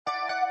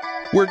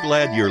We're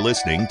glad you're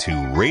listening to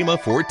Rhema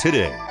for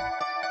Today.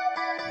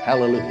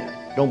 Hallelujah.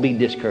 Don't be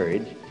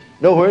discouraged.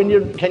 Nowhere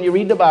can you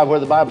read the Bible where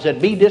the Bible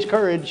said, be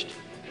discouraged.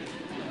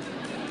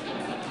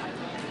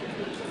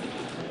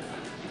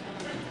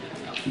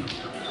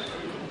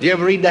 Do you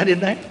ever read that in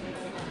there?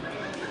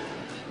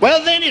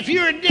 Well, then, if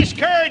you're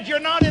discouraged, you're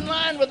not in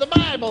line with the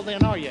Bible,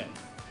 then, are you?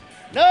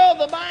 No,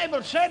 the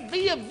Bible said,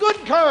 be of good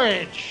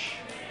courage.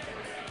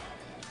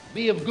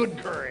 Be of good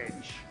courage.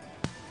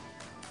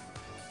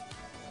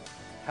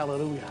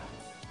 Hallelujah.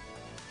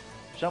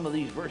 Some of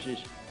these verses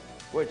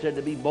where it said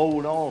to be bold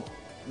and all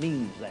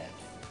means that.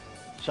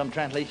 Some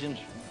translations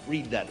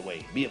read that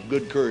way. Be of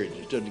good courage.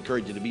 It doesn't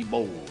encourage you to be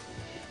bold.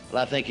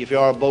 Well, I think if you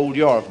are bold,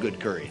 you are of good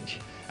courage.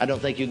 I don't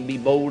think you can be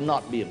bold and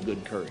not be of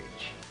good courage.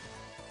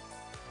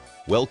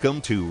 Welcome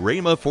to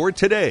Rhema for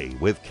Today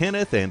with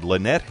Kenneth and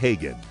Lynette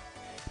Hagin.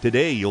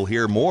 Today you'll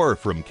hear more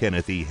from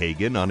Kenneth E.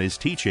 Hagin on his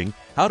teaching,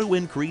 How to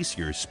Increase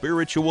Your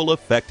Spiritual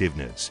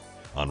Effectiveness,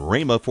 on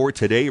Rhema for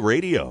Today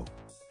Radio.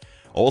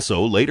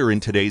 Also, later in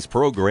today's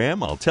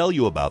program, I'll tell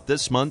you about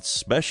this month's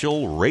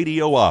special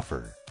radio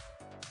offer.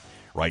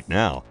 Right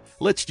now,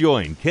 let's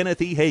join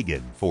Kenneth E.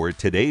 Hagin for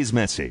today's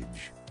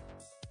message.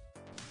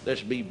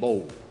 Let's be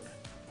bold.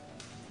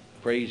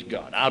 Praise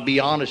God. I'll be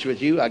honest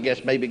with you. I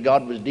guess maybe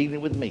God was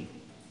dealing with me.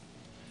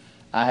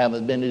 I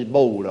haven't been as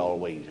bold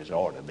always as I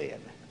ought to have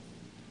been.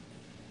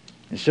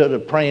 Instead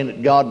of praying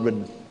that God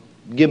would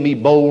give me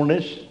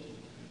boldness,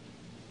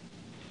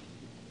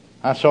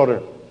 I sort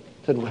of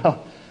said,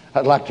 well,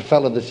 I'd like the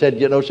fellow that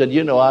said, I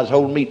was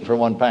holding meeting for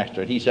one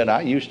pastor. And he said,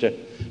 I used to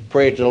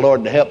pray to the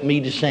Lord to help me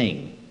to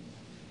sing.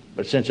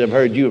 But since I've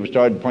heard you, I've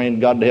started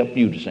praying God to help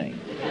you to sing.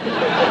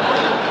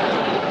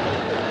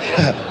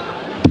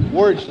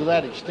 Words to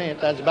that extent,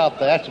 that's about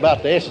the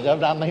essence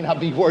of it. I may not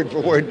be word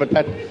for word, but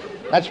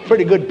that's a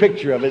pretty good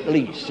picture of it at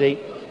least, see?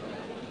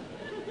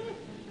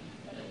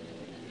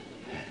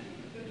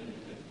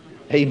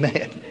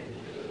 Amen.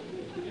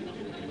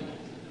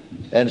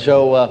 And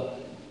so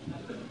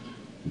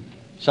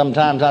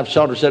sometimes I've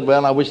sort of said,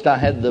 well, I wished I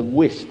had the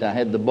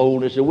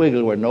boldness of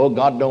Wigglesworth. No,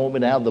 God don't want me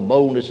to have the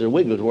boldness of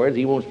Wigglesworth.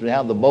 He wants me to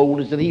have the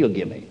boldness that He'll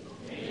give me.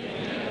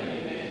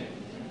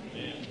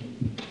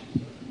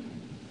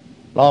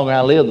 The longer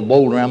I live, the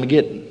bolder I'm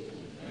getting.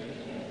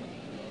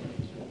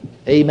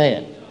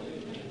 Amen.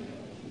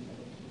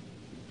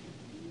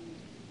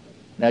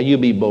 Now you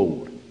be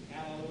bold.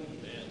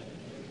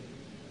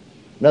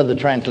 Another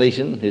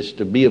translation is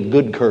to be of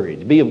good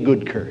courage. Be of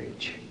good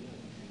courage.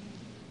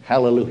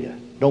 Hallelujah.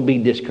 Don't be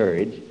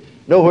discouraged.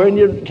 Nowhere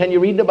can you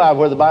read the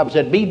Bible where the Bible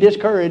said, be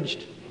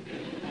discouraged.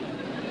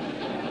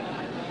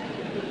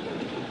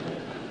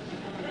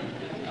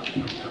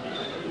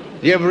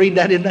 Do you ever read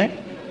that in there?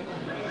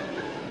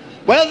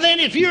 Well, then,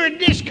 if you're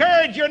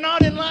discouraged, you're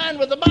not in line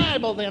with the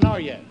Bible, then,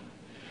 are you?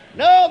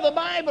 No, the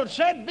Bible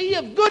said, be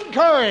of good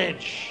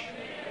courage.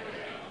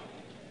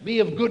 Be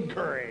of good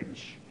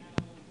courage.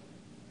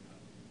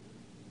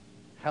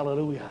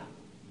 Hallelujah.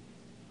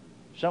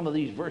 Some of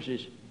these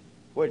verses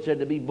where it said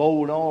to be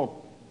bold and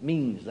all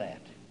means that.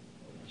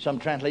 Some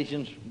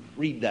translations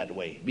read that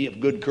way. Be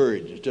of good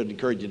courage. It doesn't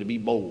encourage you to be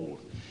bold.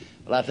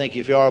 Well, I think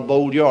if you are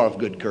bold, you are of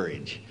good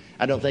courage.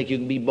 I don't think you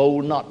can be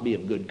bold and not be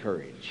of good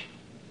courage.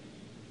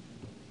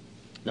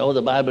 No,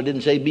 the Bible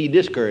didn't say be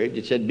discouraged.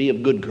 It said be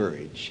of good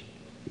courage.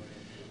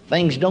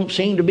 Things don't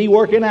seem to be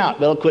working out.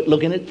 Well, quit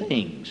looking at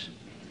things.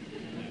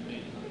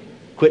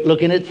 Quit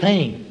looking at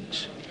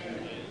things.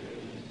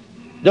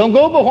 Don't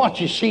go by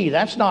what you see.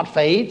 That's not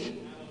faith.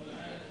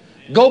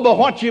 Go by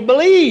what you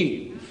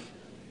believe.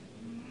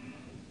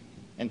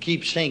 And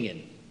keep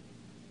singing.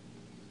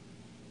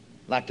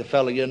 Like the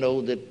fellow,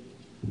 that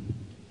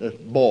the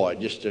boy,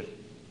 just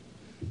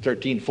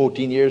 13,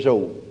 14 years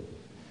old.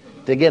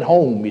 To get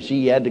home, you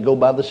see, he had to go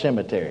by the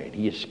cemetery.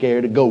 He was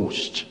scared of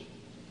ghosts.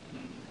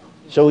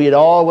 So he'd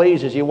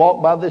always, as he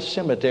walked by this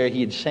cemetery,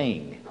 he'd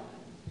sing.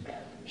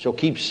 So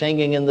keep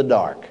singing in the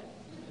dark.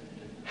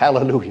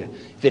 Hallelujah.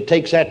 If it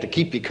takes that to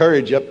keep your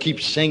courage up, keep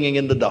singing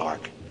in the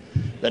dark.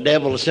 The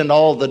devil will send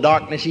all the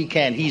darkness he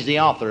can. He's the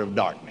author of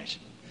darkness.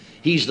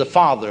 He's the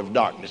father of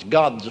darkness.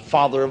 God's the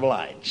father of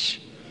lights.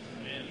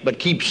 But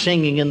keep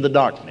singing in the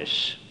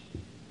darkness.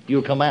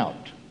 You'll come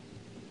out.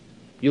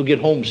 You'll get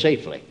home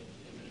safely.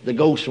 The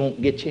ghost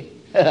won't get you.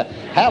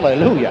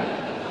 Hallelujah.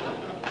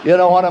 You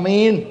know what I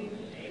mean?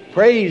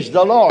 Praise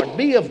the Lord.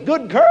 Be of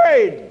good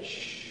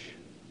courage.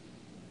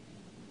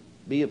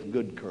 Be of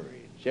good courage.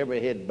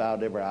 Every head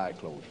bowed, every eye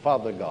closed.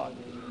 Father God,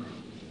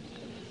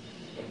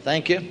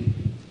 thank you.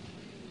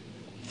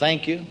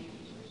 Thank you.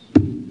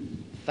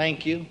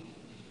 Thank you.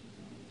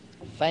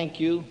 Thank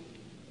you.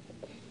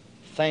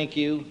 Thank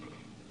you.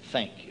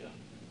 Thank you.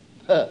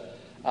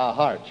 Our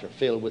hearts are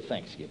filled with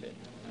thanksgiving.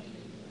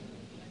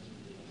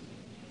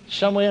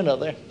 Some way or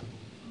another,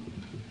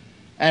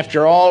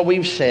 after all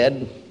we've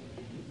said,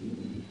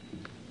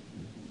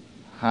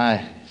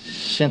 I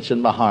sense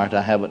in my heart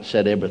I haven't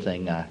said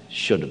everything I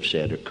should have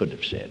said or could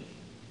have said.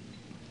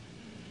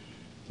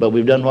 But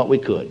we've done what we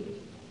could.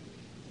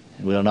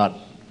 And we'll not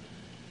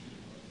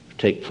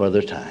take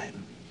further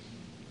time.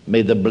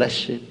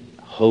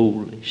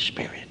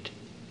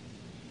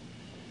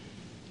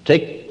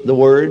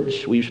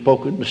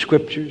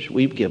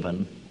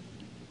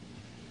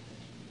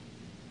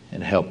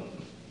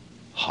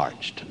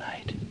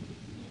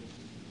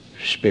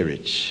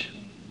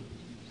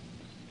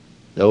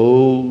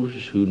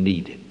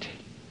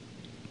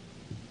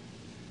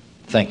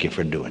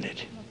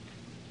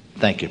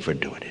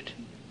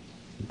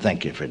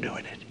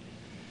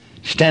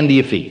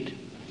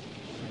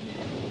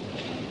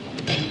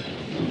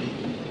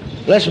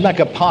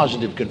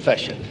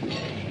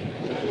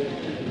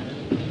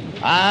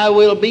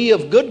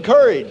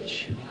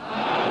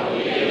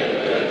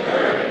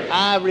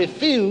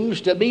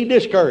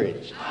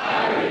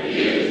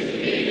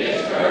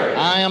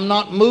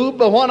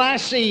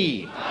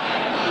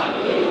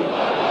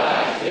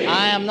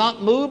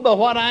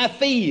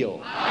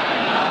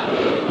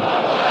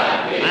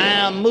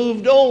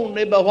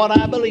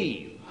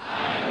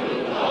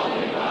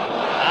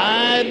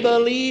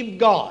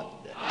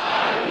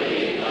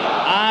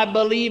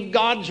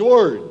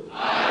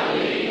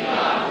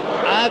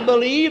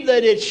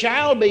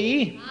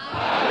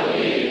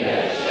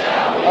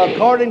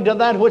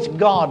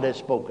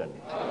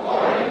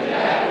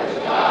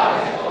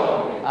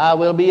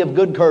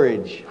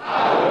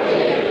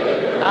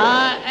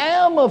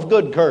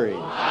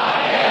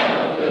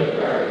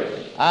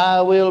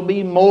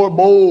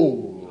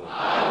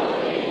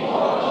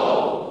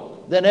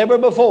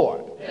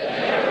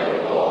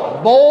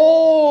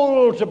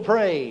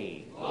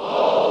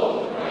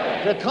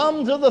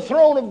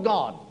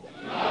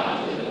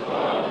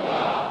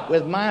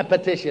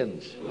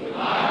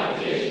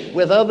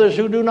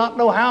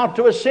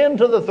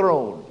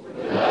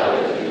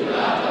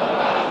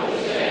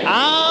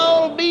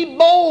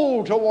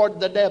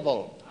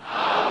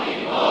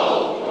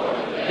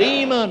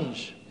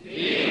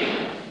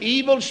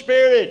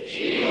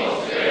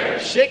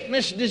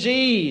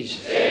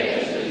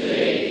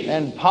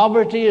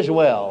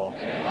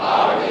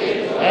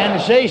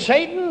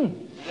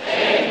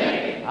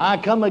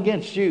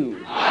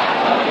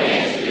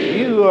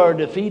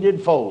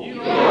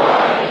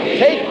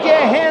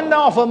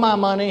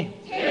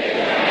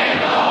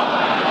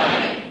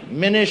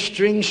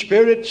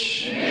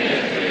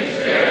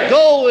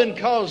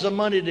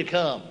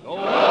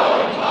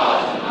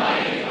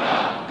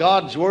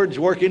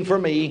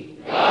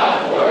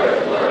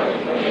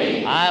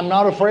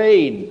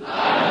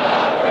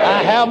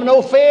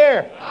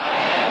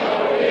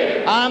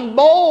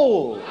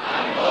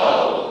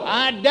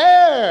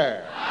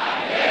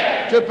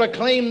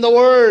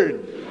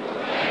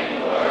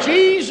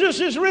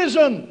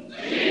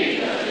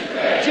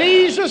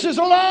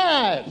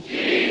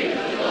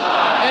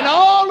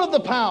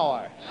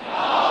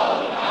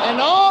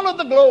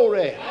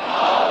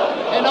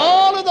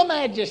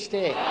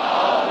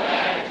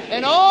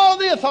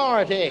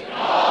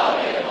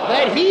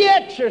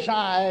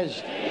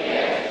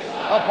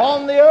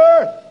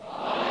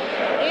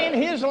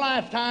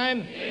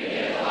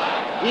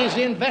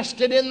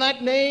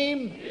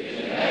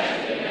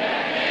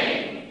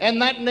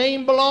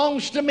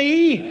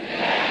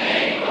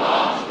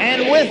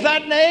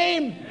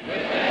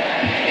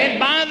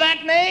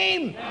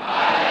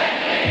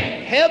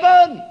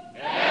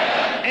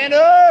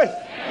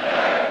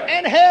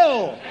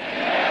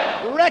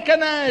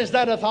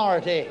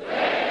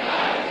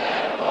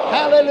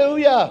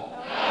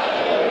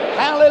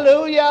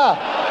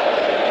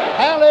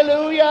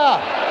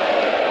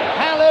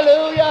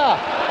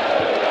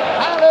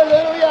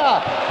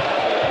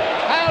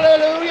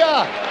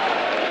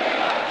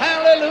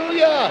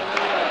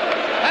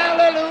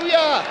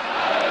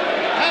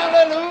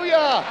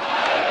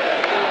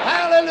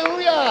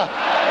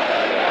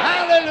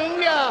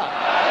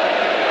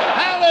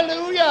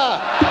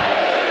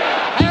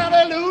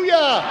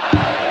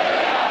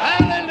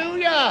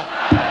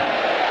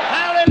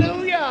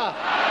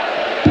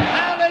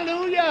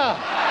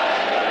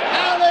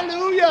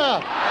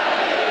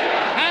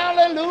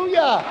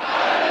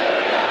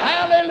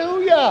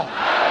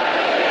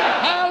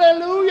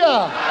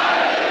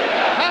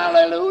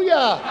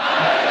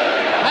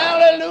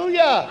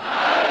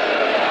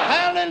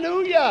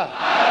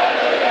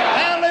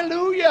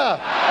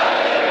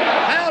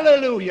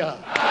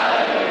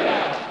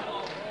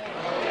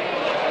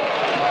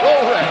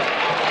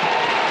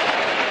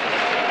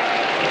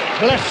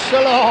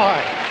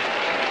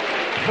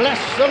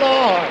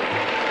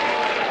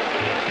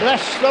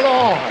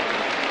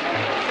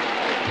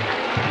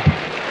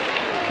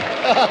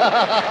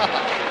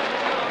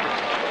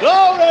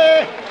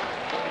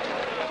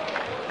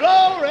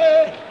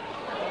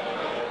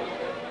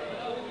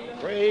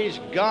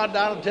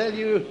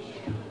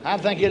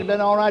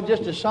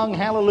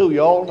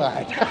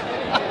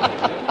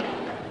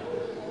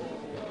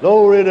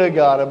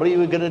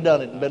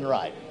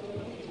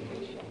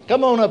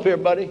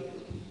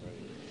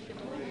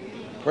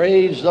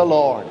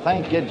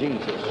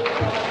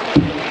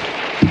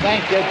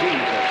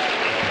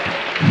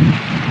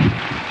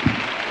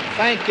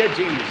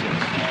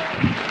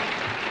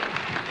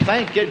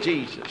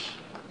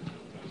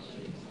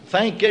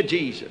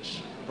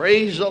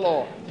 Praise the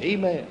Lord.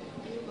 Amen.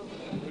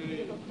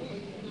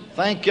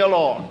 Thank you,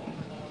 Lord.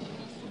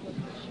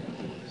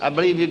 I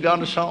believe you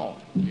got a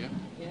song. Yeah.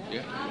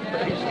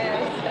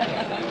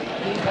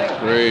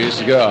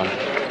 Praise God.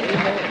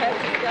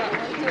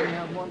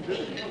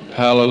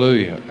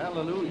 Hallelujah.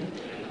 Hallelujah.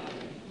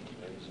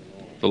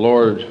 The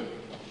Lord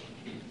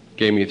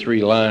gave me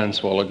 3 lines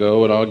a while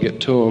ago, and I'll get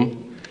to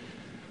them.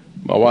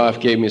 My wife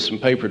gave me some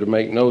paper to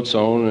make notes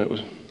on, and it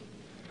was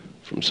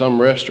from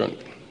some restaurant.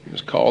 It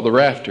was called The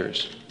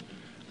Rafters.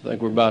 I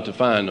think we're about to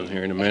find them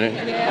here in a minute.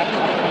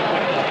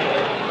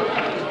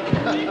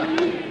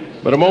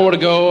 But a moment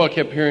ago, I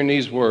kept hearing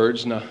these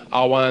words, and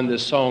I'll wind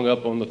this song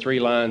up on the 3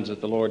 lines that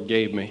the Lord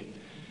gave me.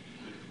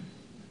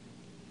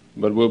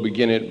 But we'll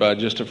begin it by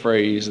just a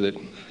phrase that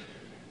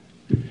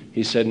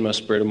He said in my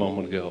spirit a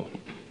moment ago.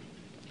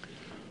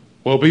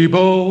 Well, be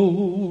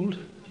bold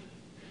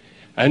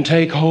and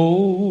take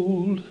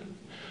hold.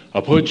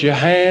 Put your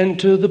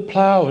hand to the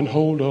plow and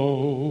hold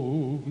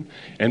on.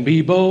 And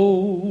be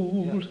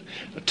bold,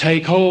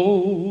 take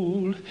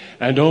hold,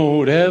 and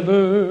don't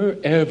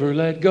ever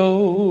let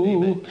go.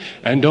 Amen.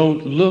 And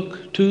don't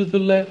look to the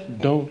left,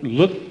 don't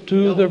look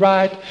to the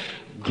right.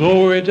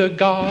 Glory to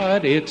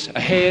God, it's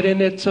ahead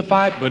and it's a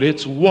fight, but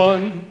it's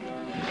won.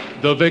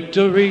 The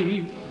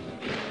victory,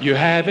 you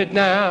have it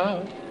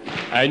now,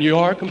 and you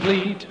are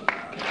complete.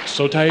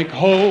 So take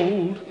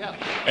hold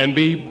and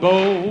be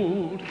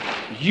bold.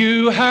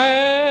 You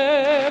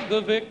have the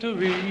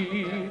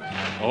victory,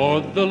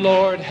 for the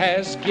Lord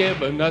has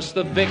given us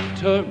the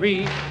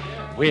victory.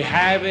 We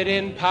have it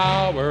in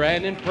power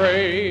and in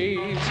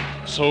praise.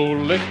 So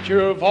lift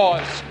your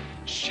voice,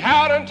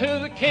 shout unto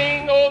the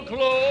King, oh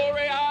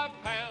glory, I've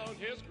found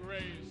His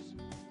grace.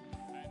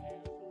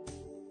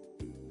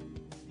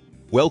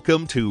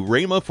 Welcome to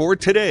Rhema for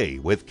Today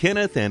with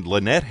Kenneth and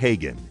Lynette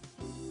Hagin.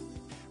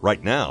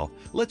 Right now,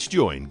 let's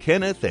join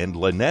Kenneth and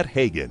Lynette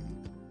Hagin.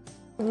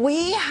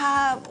 We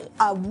have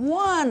a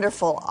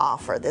wonderful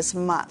offer this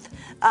month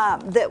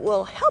that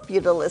will help you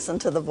to listen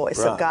to the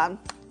voice of God.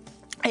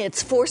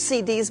 It's 4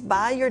 CDs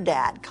by your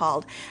dad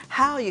called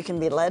How You Can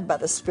Be Led by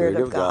the Spirit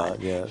of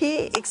God. Yes.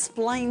 He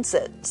explains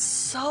it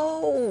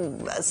so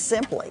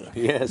simply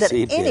that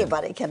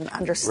anybody can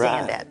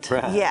understand it.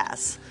 Right.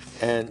 Yes.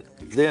 And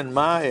then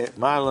my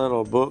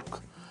little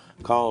book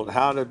called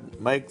How to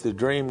Make the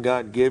Dream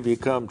God Give You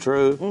Come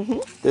True. Mm-hmm.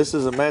 This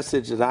is a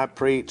message that I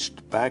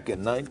preached back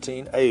in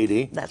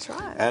 1980. That's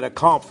right. At a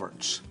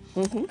conference.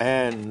 Mm-hmm.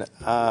 And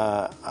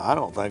I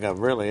don't think I've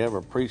really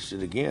ever preached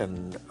it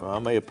again. I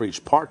may have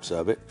preached parts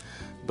of it.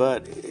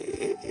 But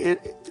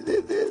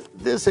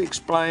this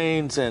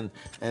explains and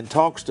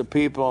talks to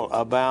people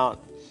about,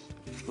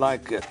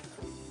 like,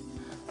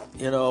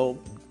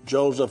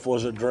 Joseph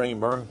was a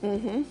dreamer.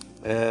 Mm-hmm.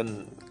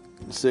 And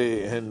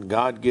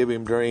God give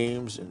him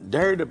dreams, and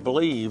dare to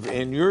believe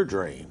in your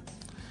dream.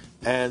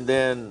 And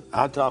then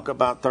I talk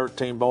about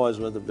 13 Boys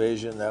with a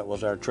Vision. That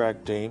was our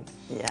track team.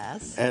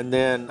 Yes. And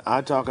then I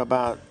talk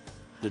about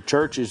the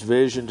church's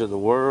vision to the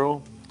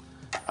world.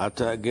 I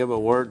give a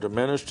word to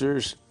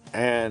ministers.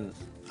 And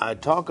I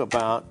talk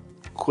about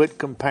quit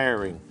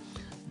comparing.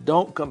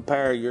 Don't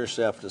compare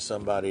yourself to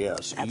somebody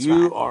else. That's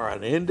you right. are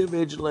an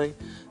individually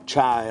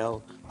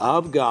child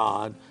of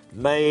God,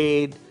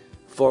 made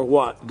for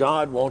what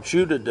God wants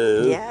you to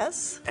do.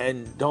 Yes.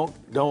 And don't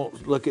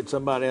look at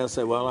somebody else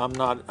and say, well, I'm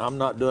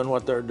not doing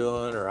what they're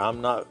doing, or I'm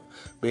not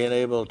being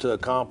able to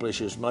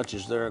accomplish as much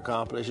as they're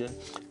accomplishing.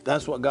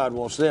 That's what God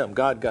wants them.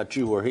 God got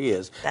you where He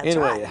is. That's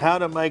anyway, right. How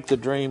to make the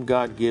dream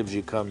God gives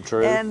you come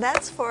true. And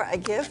that's for a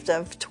gift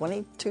of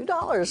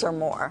 $22 or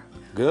more.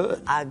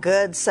 Good. A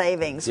good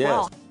savings. Yes.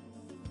 Well,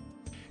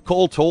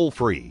 Call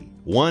toll-free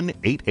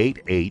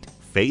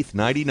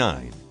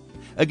 1-888-FAITH-99.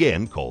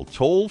 Again, call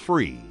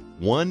toll-free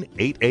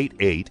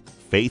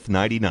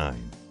 1-888-FAITH-99.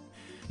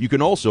 You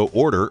can also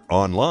order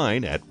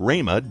online at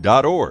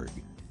rhema.org.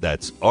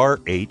 That's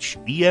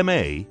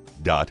RHEMA.org.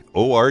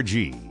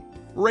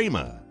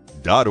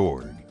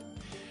 rhema.org.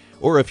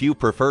 Or if you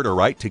prefer to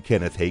write to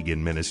Kenneth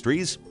Hagin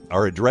Ministries,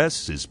 our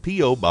address is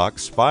P.O.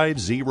 Box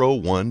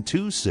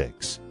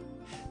 50126,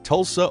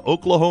 Tulsa,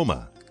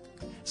 Oklahoma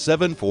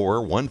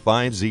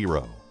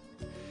 74150.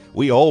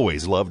 We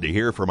always love to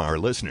hear from our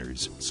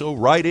listeners, so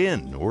write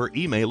in or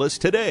email us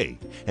today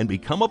and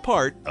become a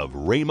part of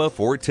Rhema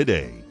for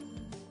Today.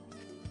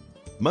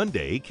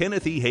 Monday,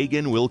 Kenneth E.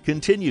 Hagin will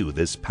continue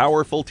this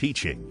powerful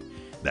teaching.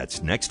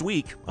 That's next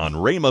week on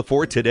Rhema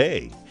for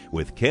Today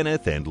with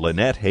Kenneth and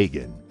Lynette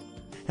Hagin.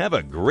 Have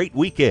a great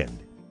weekend